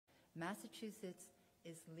Massachusetts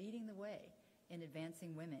is leading the way in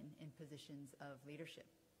advancing women in positions of leadership.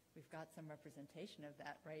 We've got some representation of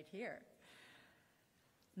that right here.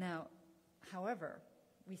 Now, however,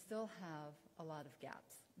 we still have a lot of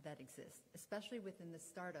gaps that exist, especially within the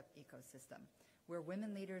startup ecosystem, where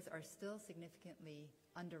women leaders are still significantly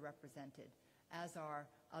underrepresented, as are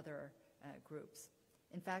other groups.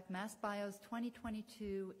 In fact, MassBio's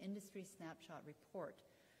 2022 Industry Snapshot report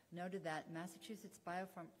noted that Massachusetts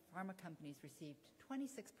biopharma companies received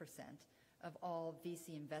 26% of all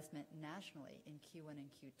VC investment nationally in Q1 and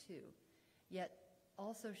Q2, yet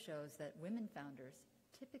also shows that women founders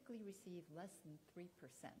typically receive less than 3%.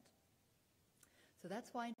 So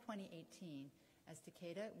that's why in 2018, as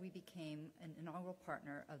Takeda, we became an inaugural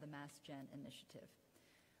partner of the MassGen initiative.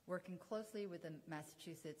 Working closely with the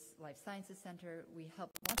Massachusetts Life Sciences Center, we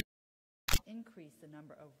helped increase the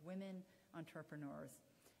number of women entrepreneurs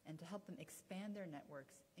and to help them expand their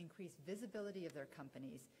networks, increase visibility of their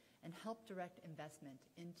companies, and help direct investment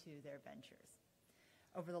into their ventures.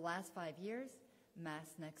 Over the last 5 years,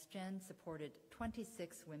 MassNextGen supported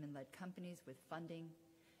 26 women-led companies with funding,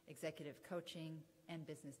 executive coaching, and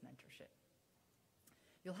business mentorship.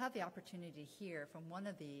 You'll have the opportunity to hear from one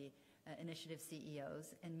of the initiative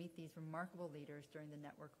CEOs and meet these remarkable leaders during the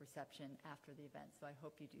network reception after the event, so I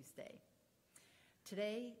hope you do stay.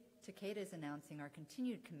 Today, Takeda is announcing our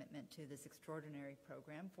continued commitment to this extraordinary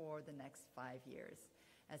program for the next 5 years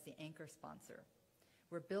as the anchor sponsor.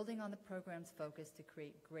 We're building on the program's focus to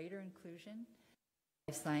create greater inclusion in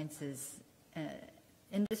the life sciences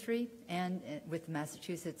industry and with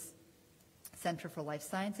Massachusetts Center for Life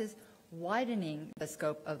Sciences, widening the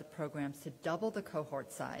scope of the programs to double the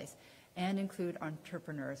cohort size and include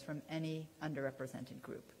entrepreneurs from any underrepresented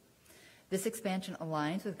group. This expansion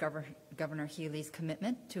aligns with Governor Healey's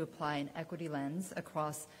commitment to apply an equity lens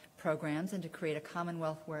across programs and to create a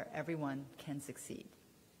commonwealth where everyone can succeed.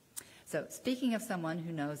 So speaking of someone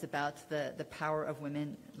who knows about the power of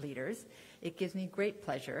women leaders, it gives me great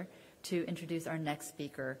pleasure to introduce our next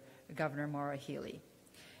speaker, Governor Maura Healey.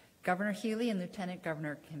 Governor Healey and Lieutenant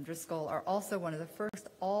Governor Kim Driscoll are also one of the first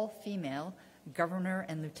all-female governor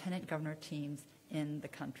and lieutenant governor teams in the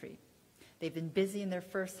country. They've been busy in their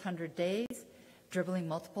first 100 days, dribbling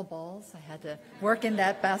multiple balls. I had to work in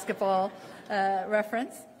that basketball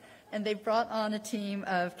reference. And they've brought on a team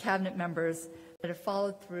of cabinet members that have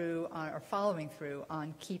followed through on, or following through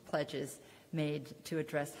on key pledges made to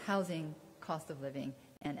address housing, cost of living,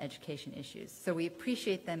 and education issues. So we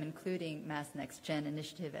appreciate them including MassNextGen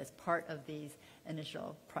initiative as part of these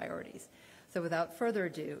initial priorities. So without further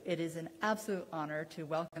ado, it is an absolute honor to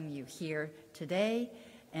welcome you here today.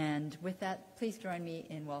 And with that, please join me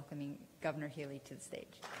in welcoming Governor Healey to the stage.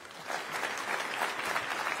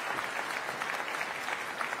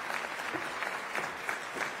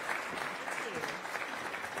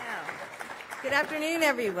 Good afternoon,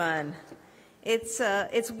 everyone.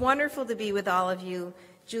 It's wonderful to be with all of you.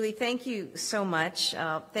 Julie, thank you so much.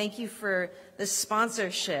 Thank you for the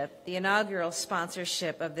sponsorship, the inaugural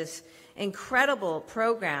sponsorship of this incredible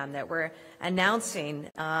program that we're announcing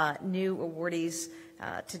new awardees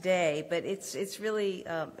today. But it's really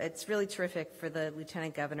terrific for the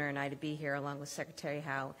Lieutenant Governor and I to be here along with Secretary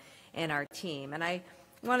Hao and our team. And I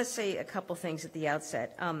want to say a couple things at the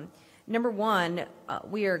outset. Number one,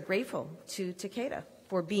 we are grateful to Takeda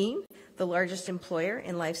for being the largest employer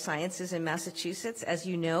in life sciences in Massachusetts. As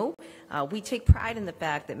you know, we take pride in the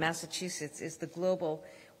fact that Massachusetts is the global,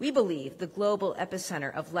 we believe, the global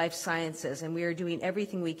epicenter of life sciences, and we are doing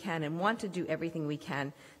everything we can and want to do everything we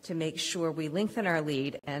can to make sure we lengthen our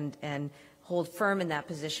lead and hold firm in that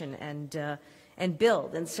position and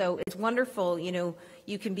build. And so it's wonderful, you know,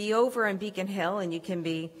 you can be over on Beacon Hill and you can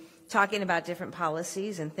be talking about different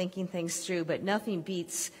policies and thinking things through, but nothing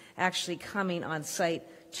beats actually coming on site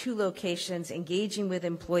to locations, engaging with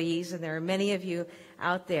employees, and there are many of you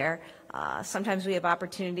out there. Sometimes we have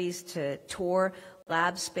opportunities to tour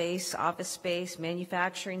lab space, office space,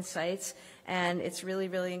 manufacturing sites, and it's really,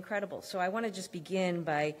 really incredible. So I want to just begin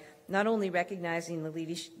by not only recognizing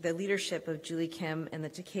the leadership of Julie Kim and the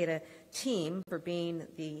Takeda team for being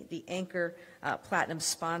the anchor platinum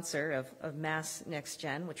sponsor of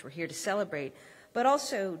MassNextGen, which we're here to celebrate, but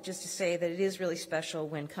also just to say that it is really special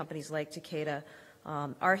when companies like Takeda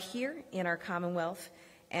are here in our Commonwealth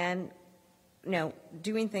and, you know,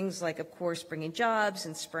 doing things like, of course, bringing jobs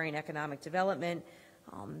and spurring economic development.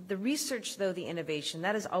 The research, though, the innovation,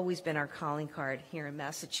 that has always been our calling card here in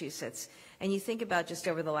Massachusetts. And you think about just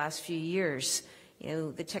over the last few years, you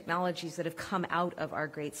know, the technologies that have come out of our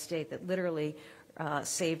great state that literally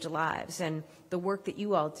saved lives, and the work that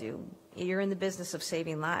you all do. You're in the business of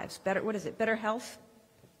saving lives. Better, what is it? Better health?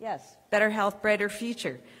 Yes, better health, brighter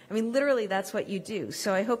future. I mean, literally, that's what you do.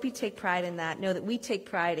 So I hope you take pride in that. Know that we take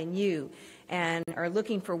pride in you and are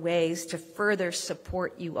looking for ways to further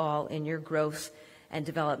support you all in your growth and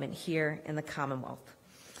development here in the Commonwealth.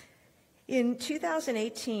 In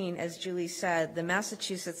 2018, as Julie said, the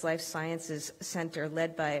Massachusetts Life Sciences Center,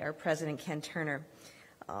 led by our president, Ken Turner,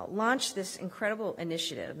 launched this incredible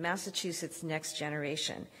initiative, Massachusetts Next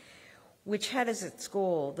Generation, which had as its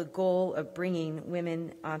goal the goal of bringing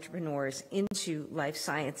women entrepreneurs into life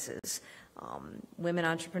sciences. Women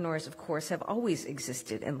entrepreneurs, of course, have always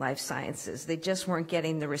existed in life sciences. They just weren't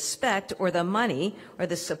getting the respect or the money or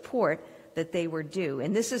the support that they were due.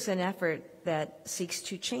 And this is an effort that seeks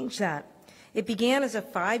to change that. It began as a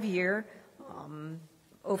 5-year,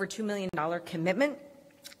 over $2 million commitment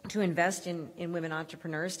to invest in women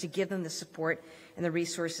entrepreneurs, to give them the support and the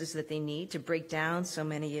resources that they need to break down so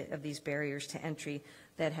many of these barriers to entry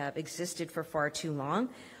that have existed for far too long.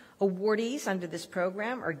 Awardees under this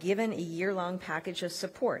program are given a year-long package of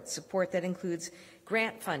support that includes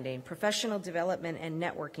grant funding, professional development, and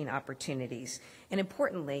networking opportunities, and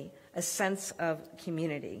importantly, a sense of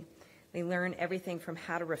community. They learn everything from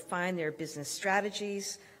how to refine their business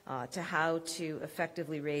strategies to how to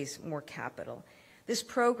effectively raise more capital. This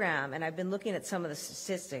program, and I've been looking at some of the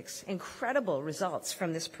statistics, incredible results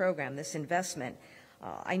from this program, this investment.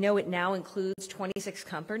 I know it now includes 26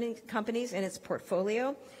 companies in its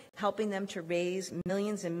portfolio, helping them to raise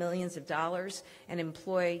millions and millions of dollars and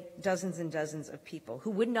employ dozens and dozens of people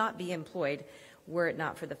who would not be employed were it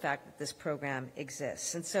not for the fact that this program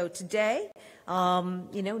exists. And so today,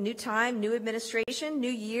 new time, new administration,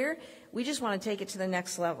 new year, we just want to take it to the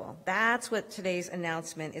next level. That's what today's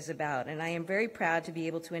announcement is about. And I am very proud to be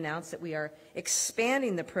able to announce that we are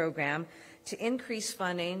expanding the program to increase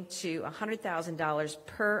funding to $100,000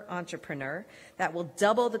 per entrepreneur. That will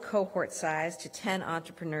double the cohort size to 10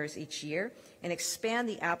 entrepreneurs each year and expand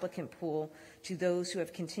the applicant pool to those who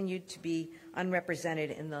have continued to be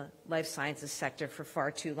unrepresented in the life sciences sector for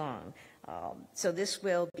far too long. So this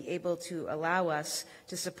will be able to allow us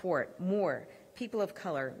to support more people of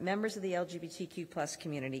color, members of the LGBTQ+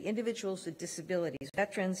 community, individuals with disabilities,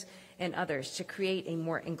 veterans, and others to create a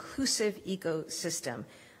more inclusive ecosystem.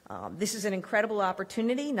 This is an incredible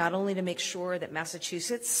opportunity, not only to make sure that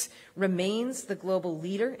Massachusetts remains the global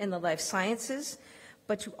leader in the life sciences,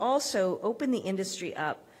 but to also open the industry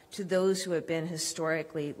up to those who have been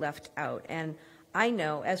historically left out. And I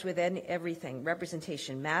know, as with everything,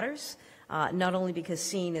 representation matters, not only because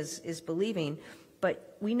seeing is believing,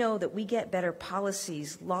 but we know that we get better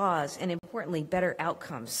policies, laws, and importantly, better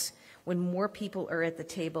outcomes when more people are at the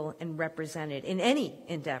table and represented in any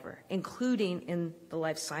endeavor, including in the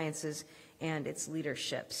life sciences and its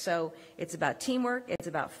leadership. So it's about teamwork, it's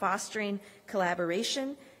about fostering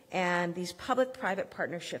collaboration, and these public-private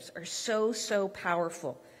partnerships are so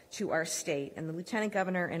powerful to our state. And the Lieutenant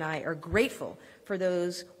Governor and I are grateful for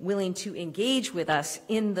those willing to engage with us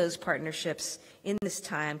in those partnerships in this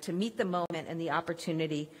time to meet the moment and the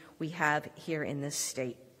opportunity we have here in this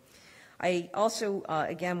state. I also,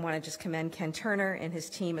 again, want to just commend Ken Turner and his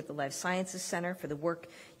team at the Life Sciences Center for the work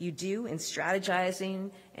you do in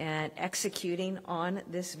strategizing and executing on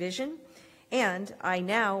this vision. And I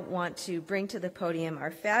now want to bring to the podium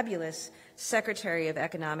our fabulous Secretary of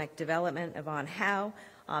Economic Development, Yvonne Hao.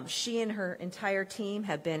 She and her entire team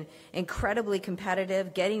have been incredibly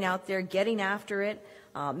competitive, getting out there, getting after it,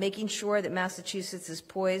 making sure that Massachusetts is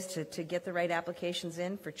poised to get the right applications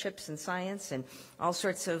in for CHIPS and science and all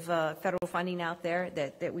sorts of federal funding out there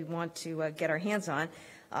that we want to get our hands on.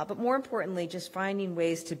 But more importantly, just finding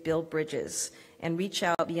ways to build bridges and reach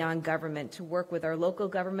out beyond government to work with our local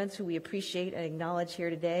governments, who we appreciate and acknowledge here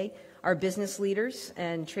today, our business leaders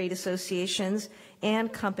and trade associations,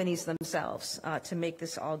 and companies themselves to make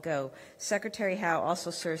this all go. Secretary Hao also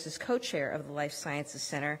serves as co-chair of the Life Sciences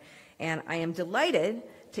Center, and I am delighted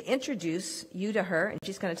to introduce you to her, and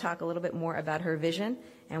she's going to talk a little bit more about her vision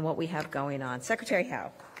and what we have going on. Secretary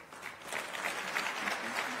Hao.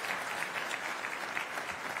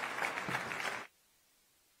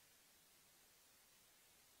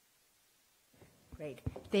 Great.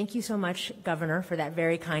 Thank you so much, Governor, for that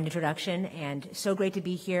very kind introduction, and so great to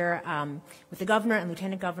be here with the Governor and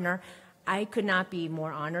Lieutenant Governor. I could not be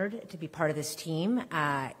more honored to be part of this team.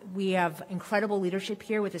 We have incredible leadership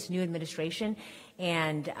here with this new administration,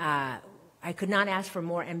 and I could not ask for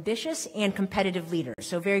more ambitious and competitive leaders,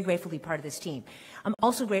 so very grateful to be part of this team. I'm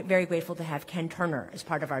also very grateful to have Kenn Turner as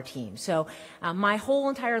part of our team. So my whole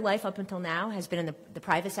entire life up until now has been in the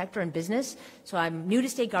private sector and business, so I'm new to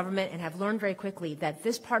state government and have learned very quickly that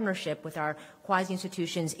this partnership with our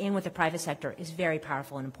quasi-institutions and with the private sector is very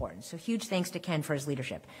powerful and important. So huge thanks to Kenn for his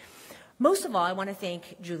leadership. Most of all, I want to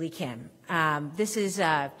thank Julie Kim. This is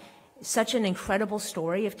such an incredible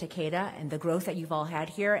story of Takeda and the growth that you've all had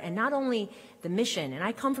here, and not only the mission, and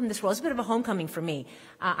I come from this world, it's a bit of a homecoming for me.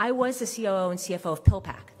 I was the COO and CFO of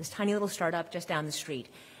PillPack, this tiny little startup just down the street,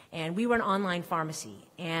 and we were an online pharmacy,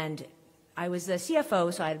 and I was the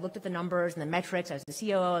CFO, so I looked at the numbers and the metrics. I was the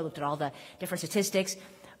COO, I looked at all the different statistics,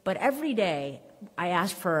 but every day I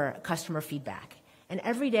asked for customer feedback, and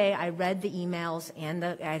every day I read the emails and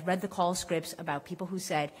I read the call scripts about people who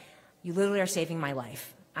said, "You literally are saving my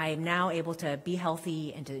life. I am now able to be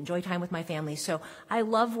healthy and to enjoy time with my family." So I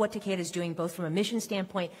love what Takeda is doing, both from a mission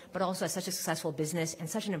standpoint, but also as such a successful business and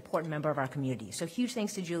such an important member of our community. So huge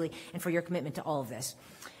thanks to Julie and for your commitment to all of this.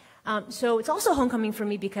 So it's also homecoming for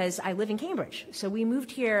me because I live in Cambridge. So we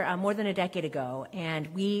moved here more than a decade ago, and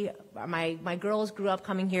my girls grew up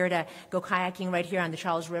coming here to go kayaking right here on the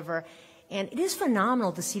Charles River. And it is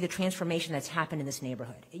phenomenal to see the transformation that's happened in this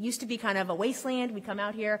neighborhood. It used to be kind of a wasteland. We'd come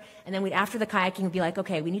out here, and then after the kayaking, we'd be like,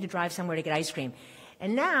 okay, we need to drive somewhere to get ice cream.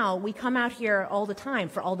 And now we come out here all the time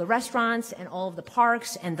for all the restaurants and all of the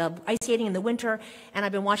parks and the ice skating in the winter. And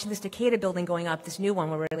I've been watching this Takeda building going up, this new one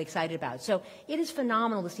we're really excited about. So it is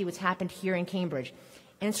phenomenal to see what's happened here in Cambridge.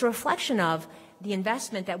 And it's a reflection of the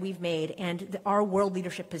investment that we've made and our world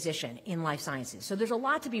leadership position in life sciences. So there's a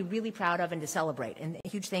lot to be really proud of and to celebrate. And a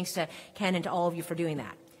huge thanks to Kenn and to all of you for doing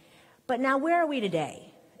that. But now where are we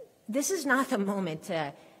today? This is not the moment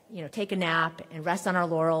to take a nap and rest on our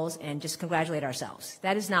laurels and just congratulate ourselves.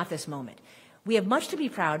 That is not this moment. We have much to be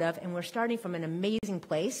proud of, and we're starting from an amazing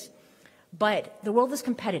place, but the world is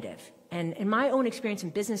competitive. And in my own experience in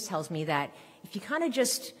business tells me that if you kind of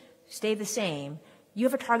just stay the same, you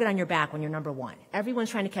have a target on your back when you're number one. Everyone's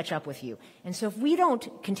trying to catch up with you. And so if we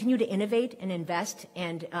don't continue to innovate and invest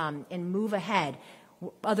and move ahead,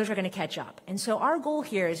 others are going to catch up. And so our goal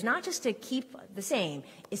here is not just to keep the same,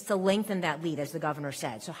 it's to lengthen that lead, as the governor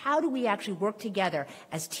said. So how do we actually work together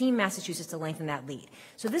as Team Massachusetts to lengthen that lead?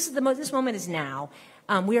 So this moment is now.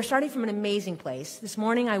 We are starting from an amazing place. This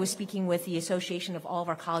morning I was speaking with the Association of all of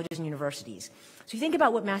our colleges and universities. So you think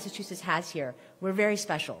about what Massachusetts has here. We're very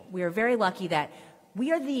special. We are very lucky that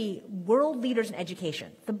we are the world leaders in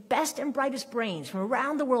education. The best and brightest brains from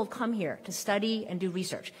around the world come here to study and do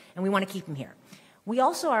research, and we want to keep them here. We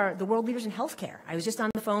also are the world leaders in healthcare. I was just on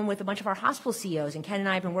the phone with a bunch of our hospital CEOs, and Kenn and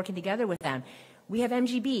I have been working together with them. We have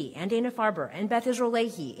MGB and Dana-Farber and Beth Israel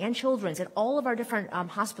Lahey and Children's and all of our different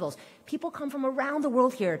hospitals. People come from around the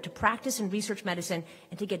world here to practice and research medicine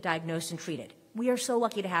and to get diagnosed and treated. We are so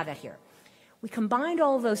lucky to have that here. We combined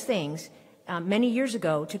all of those things many years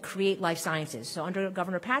ago to create life sciences. So under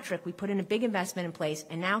Governor Patrick, we put in a big investment in place,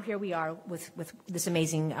 and now here we are with this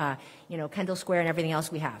amazing, Kendall Square and everything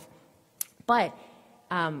else we have. But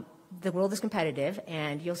the world is competitive,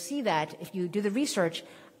 and you'll see that if you do the research.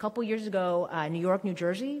 A couple years ago, New York, New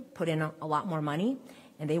Jersey put in a lot more money,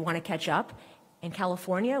 and they want to catch up. In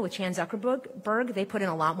California, with Chan Zuckerberg, they put in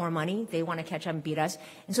a lot more money. They want to catch up and beat us.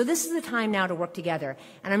 And so this is the time now to work together.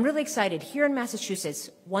 And I'm really excited. Here in Massachusetts,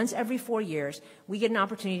 once every 4 years, we get an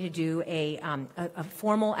opportunity to do a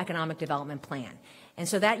formal economic development plan. And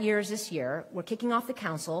so that year is this year. We're kicking off the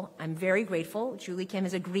council. I'm very grateful. Julie Kim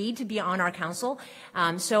has agreed to be on our council.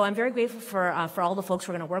 So I'm very grateful for all the folks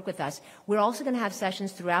who are going to work with us. We're also going to have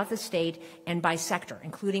sessions throughout the state and by sector,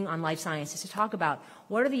 including on life sciences, to talk about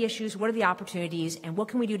what are the issues, what are the opportunities, and what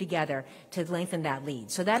can we do together to lengthen that lead.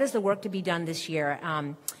 So that is the work to be done this year.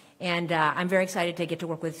 And I'm very excited to get to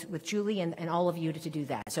work with Julie and all of you to do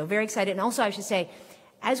that. So very excited. And also I should say,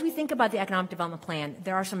 as we think about the economic development plan,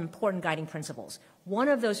 there are some important guiding principles. One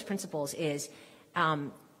of those principles is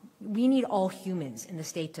we need all humans in the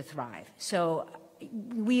state to thrive. So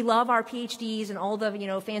we love our PhDs and all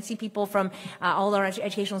the fancy people from all our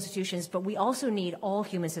educational institutions, but we also need all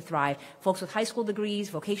humans to thrive. Folks with high school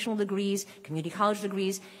degrees, vocational degrees, community college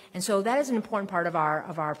degrees, and so that is an important part of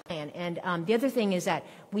our plan. And the other thing is that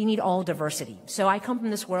we need all diversity. So I come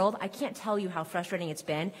from this world. I can't tell you how frustrating it's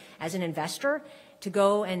been as an investor to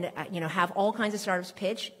go and have all kinds of startups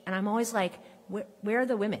pitch, and I'm always like, where are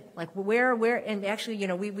the women? Like where? And actually,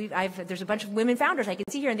 there's a bunch of women founders I can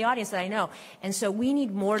see here in the audience that I know, and so we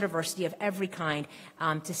need more diversity of every kind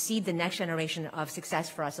to seed the next generation of success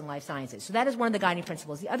for us in life sciences. So that is one of the guiding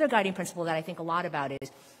principles. The other guiding principle that I think a lot about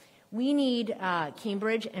is We need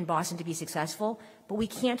Cambridge and Boston to be successful, but we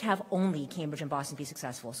can't have only Cambridge and Boston be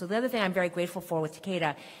successful. So the other thing I'm very grateful for with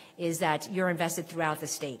Takeda is that you're invested throughout the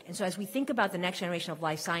state. And so as we think about the next generation of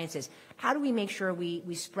life sciences, how do we make sure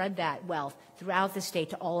we spread that wealth throughout the state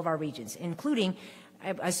to all of our regions, including,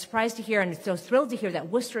 I was surprised to hear and so thrilled to hear that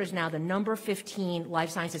Worcester is now the number 15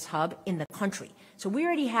 life sciences hub in the country. So we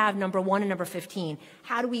already have number 1 and number 15.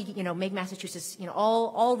 How do we, make Massachusetts,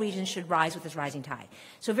 all regions should rise with this rising tide.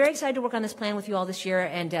 So very excited to work on this plan with you all this year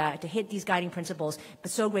and to hit these guiding principles,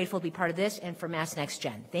 but so grateful to be part of this and for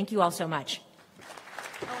MassNextGen. Thank you all so much.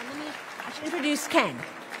 Oh, and I should introduce Kenn.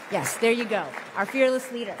 Yes, there you go, our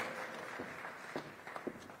fearless leader.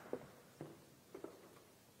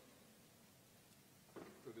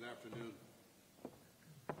 Good afternoon.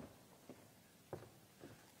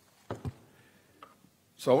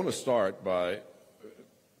 So I want to start by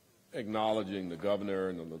acknowledging the governor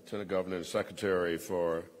and the lieutenant governor and secretary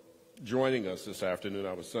for joining us this afternoon.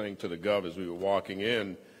 I was saying to the gov as we were walking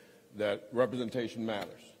in that representation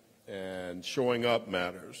matters and showing up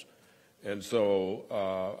matters. And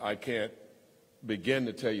so I can't begin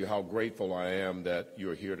to tell you how grateful I am that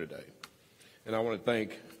you're here today. And I want to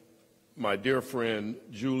thank my dear friend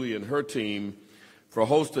Julie and her team for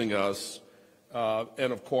hosting us,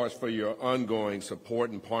 and of course for your ongoing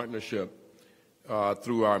support and partnership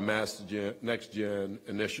through our MassNextGen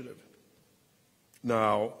initiative.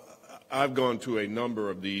 Now, I've gone to a number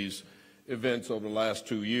of these events over the last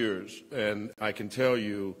 2 years, and I can tell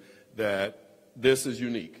you that this is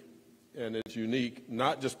unique. And it's unique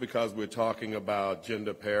not just because we're talking about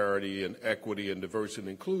gender parity and equity and diversity and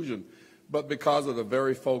inclusion, but because of the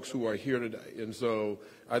very folks who are here today. And so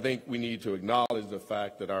I think we need to acknowledge the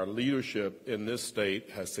fact that our leadership in this state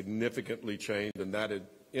has significantly changed, and that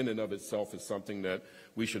in and of itself is something that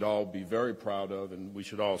we should all be very proud of and we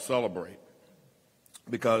should all celebrate,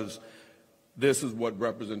 because this is what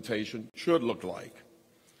representation should look like,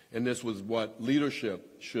 and this was what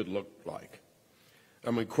leadership should look like.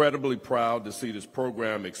 I'm incredibly proud to see this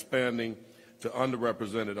program expanding to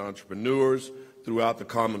underrepresented entrepreneurs throughout the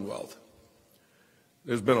Commonwealth.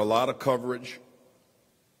 There's been a lot of coverage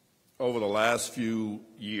over the last few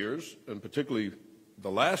years, and particularly the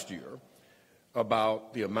last year,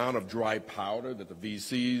 about the amount of dry powder that the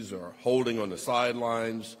VCs are holding on the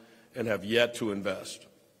sidelines and have yet to invest.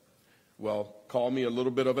 Well, call me a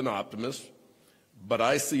little bit of an optimist, but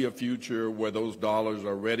I see a future where those dollars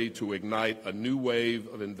are ready to ignite a new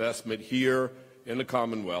wave of investment here in the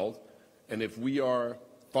Commonwealth. And if we are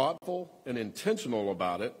thoughtful and intentional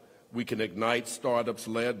about it, we can ignite startups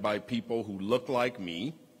led by people who look like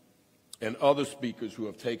me and other speakers who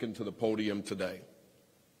have taken to the podium today.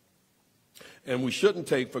 And we shouldn't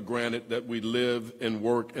take for granted that we live and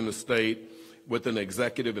work in a state with an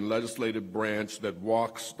executive and legislative branch that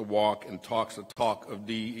walks the walk and talks the talk of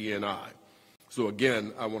DE&I. So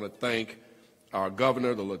again, I want to thank our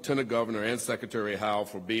governor, the lieutenant governor, and Secretary Hao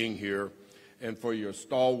for being here and for your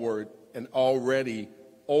stalwart and already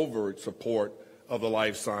overt support of the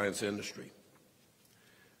life science industry.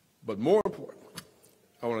 But more importantly,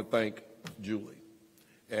 I want to thank Julie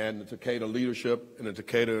and the Takeda leadership and the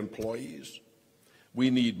Takeda employees. We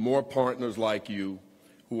need more partners like you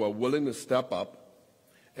who are willing to step up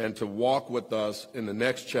and to walk with us in the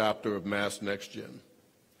next chapter of MassNextGen.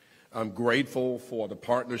 I'm grateful for the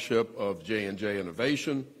partnership of J&J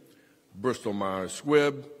Innovation, Bristol Myers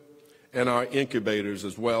Squibb, and our incubators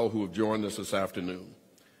as well who have joined us this afternoon.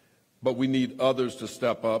 But we need others to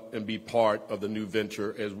step up and be part of the new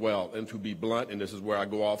venture as well. And to be blunt, and this is where I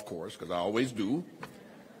go off course, because I always do,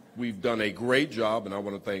 we've done a great job, and I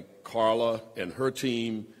want to thank Carla and her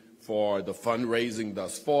team for the fundraising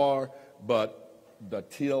thus far, but the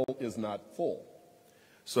till is not full.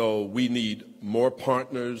 So we need more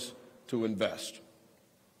partners to invest.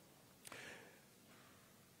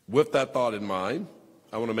 With that thought in mind,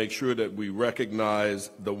 I want to make sure that we recognize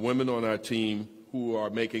the women on our team who are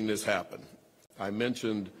making this happen. I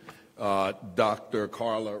mentioned Dr.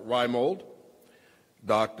 Carla Reimold,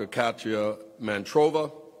 Dr. Katya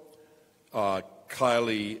Mantrova,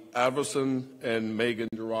 Kylie Averson, and Megan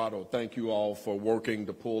Gerardo. Thank you all for working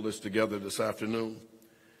to pull this together this afternoon.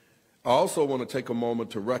 I also want to take a moment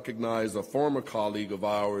to recognize a former colleague of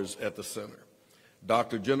ours at the center,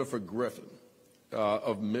 Dr. Jennifer Griffin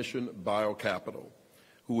of Mission BioCapital,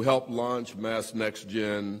 who helped launch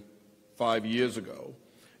MassNextGen 5 years ago,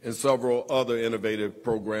 and several other innovative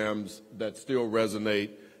programs that still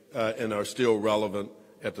resonate and are still relevant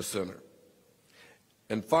at the center.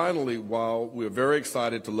 And finally, while we're very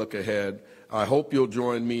excited to look ahead, I hope you'll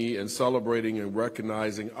join me in celebrating and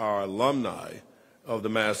recognizing our alumni of the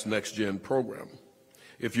MassNextGen program.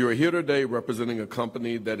 If you're here today representing a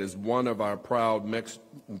company that is one of our proud MassNextGen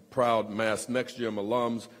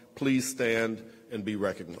alums, please stand and be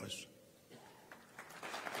recognized.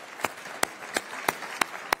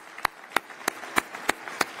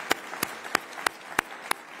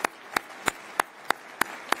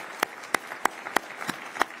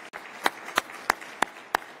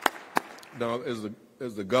 Now, as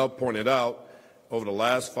the Gov pointed out, over the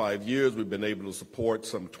last 5 years, we've been able to support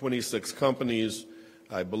some 26 companies.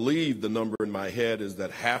 I believe the number in my head is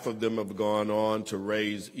that half of them have gone on to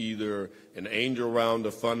raise either an angel round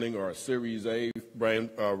of funding or a Series A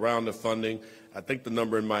round of funding. I think the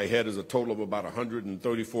number in my head is a total of about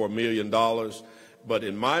 $134 million. But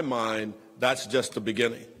in my mind, that's just the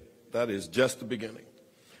beginning. That is just the beginning.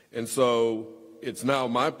 And so it's now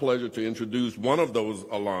my pleasure to introduce one of those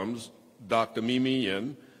alums, Dr. Mimi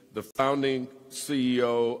Yin, the founding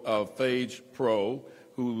CEO of Phage Pro,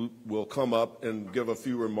 who will come up and give a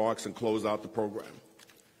few remarks and close out the program.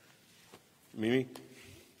 Mimi?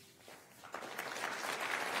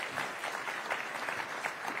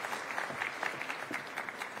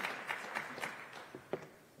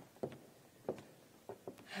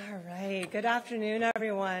 All right. Good afternoon,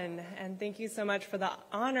 everyone, and thank you so much for the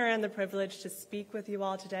honor and the privilege to speak with you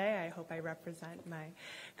all today. I hope I represent my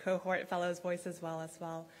cohort fellows' voice as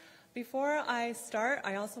well. Before I start,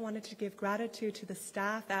 I also wanted to give gratitude to the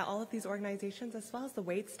staff at all of these organizations, as well as the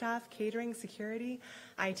wait staff, catering, security,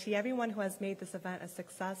 IT, everyone who has made this event a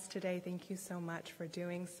success today. Thank you so much for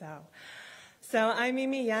doing so. So I'm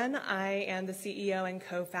Mimi Yen. I am the CEO and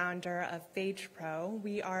co-founder of Phage Pro.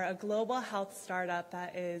 We are a global health startup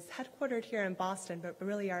that is headquartered here in Boston, but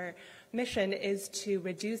really our mission is to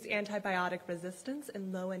reduce antibiotic resistance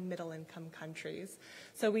in low and middle income countries.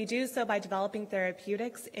 So we do so by developing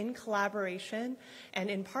therapeutics in collaboration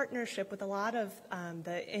and in partnership with a lot of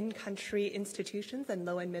the in-country institutions in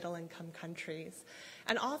low and middle income countries.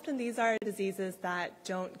 And often these are diseases that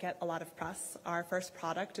don't get a lot of press. Our first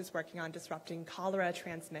product is working on disrupting cholera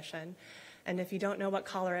transmission. And if you don't know what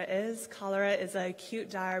cholera is an acute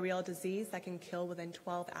diarrheal disease that can kill within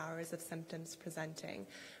 12 hours of symptoms presenting.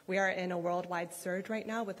 We are in a worldwide surge right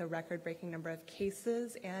now with a record-breaking number of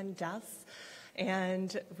cases and deaths,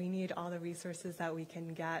 and we need all the resources that we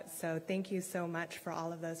can get. So thank you so much for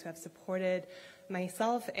all of those who have supported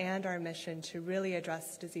myself and our mission to really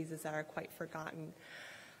address diseases that are quite forgotten.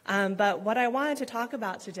 But what I wanted to talk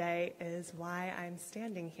about today is why I'm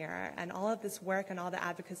standing here, and all of this work and all the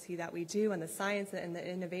advocacy that we do and the science and the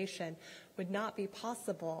innovation would not be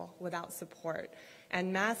possible without support.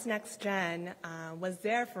 And MassNextGen was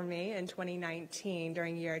there for me in 2019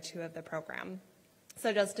 during year 2 of the program.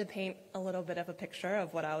 So just to paint a little bit of a picture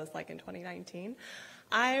of what I was like in 2019,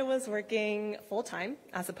 I was working full-time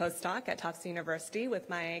as a postdoc at Tufts University with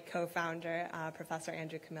my co-founder, Professor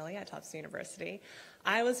Andrew Camilli at Tufts University.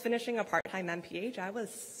 I was finishing a part-time MPH. I was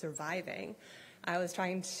surviving. I was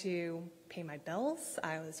trying to pay my bills.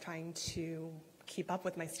 I was trying to keep up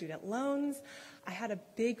with my student loans. I had a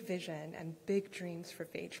big vision and big dreams for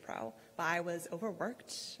Phage Pro, but I was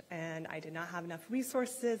overworked and I did not have enough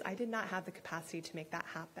resources. I did not have the capacity to make that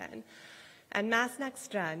happen. And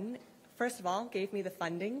MassNextGen, first of all, gave me the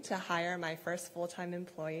funding to hire my first full-time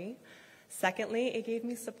employee. Secondly, it gave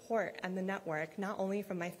me support and the network, not only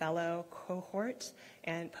from my fellow cohort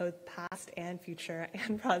and past and future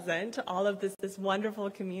and present, all of this wonderful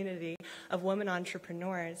community of women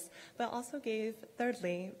entrepreneurs, but also gave,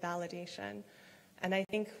 thirdly, validation. And I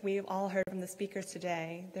think we've all heard from the speakers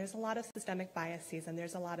today, there's a lot of systemic biases and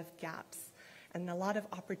there's a lot of gaps and a lot of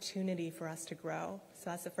opportunity for us to grow.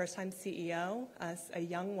 So as a first-time CEO, as a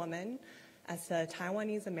young woman, as a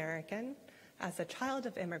Taiwanese American, as a child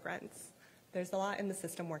of immigrants, there's a lot in the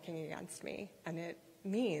system working against me, and it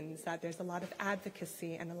means that there's a lot of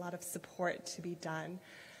advocacy and a lot of support to be done.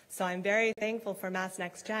 So I'm very thankful for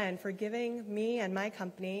MassNextGen for giving me and my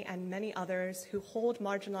company and many others who hold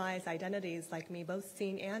marginalized identities like me, both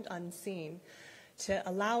seen and unseen, to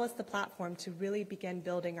allow us the platform to really begin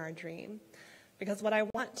building our dream. Because what I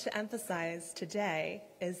want to emphasize today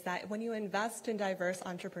is that when you invest in diverse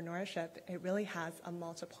entrepreneurship, it really has a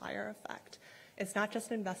multiplier effect. It's not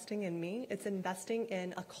just investing in me, it's investing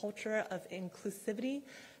in a culture of inclusivity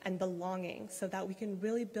and belonging so that we can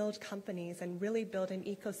really build companies and really build an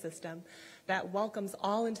ecosystem that welcomes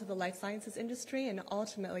all into the life sciences industry and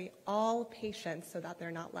ultimately all patients so that they're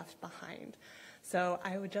not left behind. So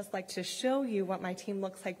I would just like to show you what my team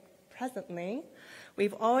looks like presently.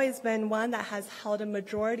 We've always been one that has held a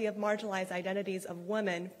majority of marginalized identities of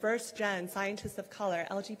women, first-gen, scientists of color,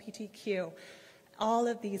 LGBTQ, all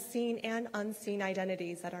of these seen and unseen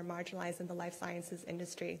identities that are marginalized in the life sciences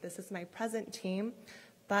industry. This is my present team.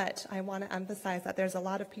 But I want to emphasize that there's a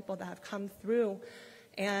lot of people that have come through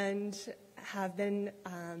and have been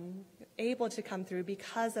able to come through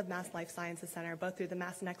because of Mass Life Sciences Center, both through the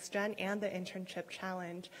MassNextGen and the Internship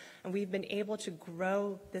Challenge. And we've been able to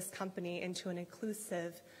grow this company into an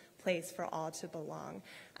inclusive place for all to belong.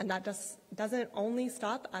 And that just doesn't only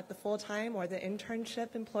stop at the full-time or the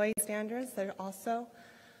internship employee standards. There's also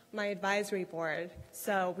my advisory board.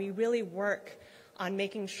 So we really work on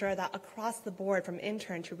making sure that across the board, from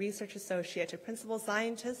intern to research associate to principal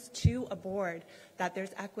scientist to a board, that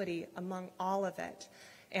there's equity among all of it.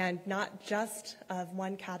 And not just of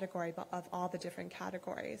one category, but of all the different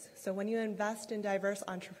categories. So when you invest in diverse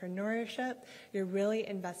entrepreneurship, you're really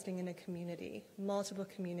investing in a community, multiple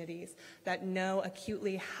communities that know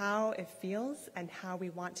acutely how it feels and how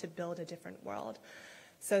we want to build a different world.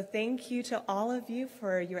 So thank you to all of you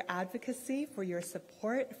for your advocacy, for your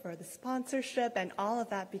support, for the sponsorship and all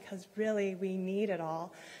of that, because really we need it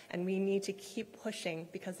all. And we need to keep pushing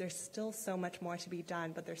because there's still so much more to be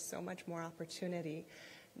done, but there's so much more opportunity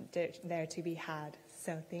there to be had.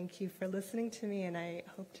 So thank you for listening to me, and I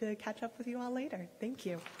hope to catch up with you all later. Thank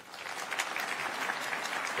you.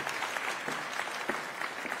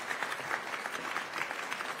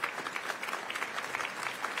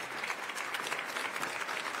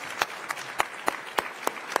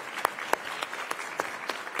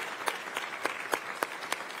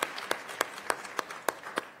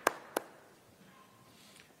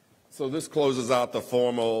 So this closes out the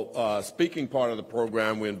formal speaking part of the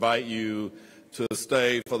program. We invite you to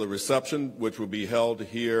stay for the reception, which will be held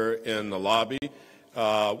here in the lobby.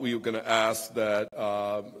 We are going to ask that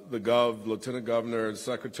the Lieutenant Governor and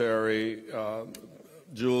Secretary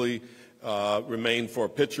Julie remain for a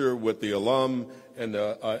picture with the alum and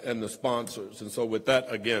the sponsors. And so with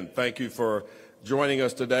that, again, thank you for joining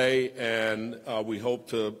us today, and we hope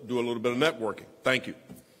to do a little bit of networking. Thank you.